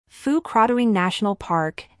Kradueng National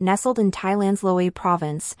Park, nestled in Thailand's Loei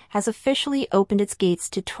province, has officially opened its gates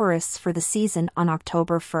to tourists for the season on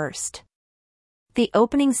October 1st. The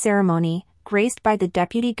opening ceremony, graced by the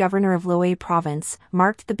Deputy Governor of Loei Province,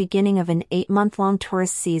 marked the beginning of an 8-month-long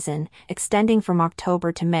tourist season, extending from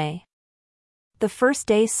October to May. The first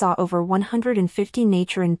day saw over 150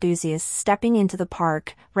 nature enthusiasts stepping into the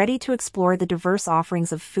park, ready to explore the diverse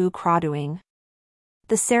offerings of Kradueng.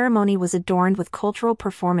 The ceremony was adorned with cultural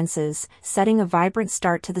performances, setting a vibrant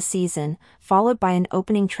start to the season, followed by an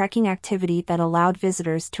opening trekking activity that allowed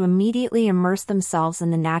visitors to immediately immerse themselves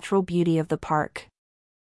in the natural beauty of the park.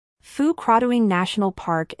 Kradueng National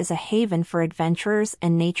Park is a haven for adventurers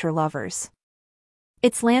and nature lovers.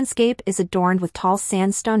 Its landscape is adorned with tall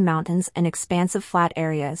sandstone mountains and expansive flat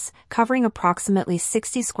areas, covering approximately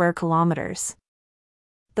 60 square kilometers.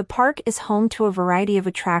 The park is home to a variety of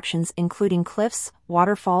attractions including cliffs,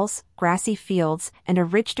 waterfalls, grassy fields, and a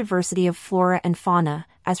rich diversity of flora and fauna,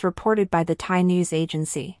 as reported by the Thai news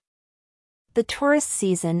agency. The tourist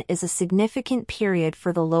season is a significant period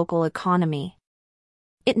for the local economy.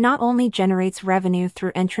 It not only generates revenue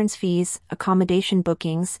through entrance fees, accommodation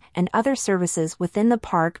bookings, and other services within the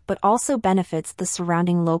park but also benefits the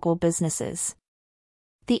surrounding local businesses.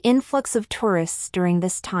 The influx of tourists during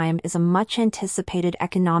this time is a much-anticipated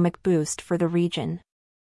economic boost for the region.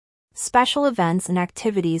 Special events and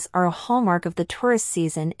activities are a hallmark of the tourist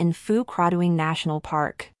season in Kradueng National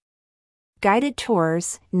Park. Guided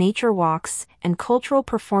tours, nature walks, and cultural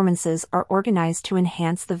performances are organized to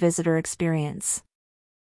enhance the visitor experience.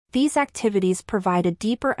 These activities provide a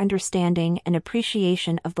deeper understanding and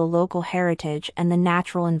appreciation of the local heritage and the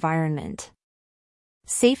natural environment.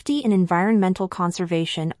 Safety and environmental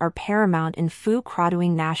conservation are paramount in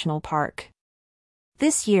Kradueng National Park.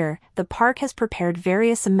 This year, the park has prepared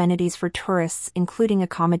various amenities for tourists including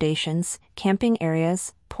accommodations, camping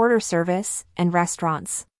areas, porter service, and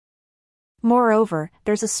restaurants. Moreover,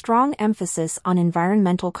 there's a strong emphasis on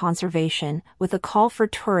environmental conservation, with a call for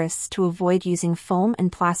tourists to avoid using foam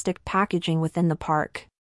and plastic packaging within the park.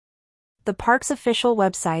 The park's official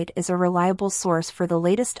website is a reliable source for the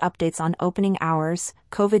latest updates on opening hours,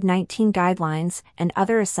 COVID-19 guidelines, and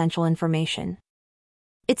other essential information.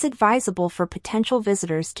 It's advisable for potential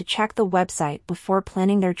visitors to check the website before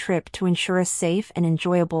planning their trip to ensure a safe and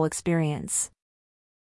enjoyable experience.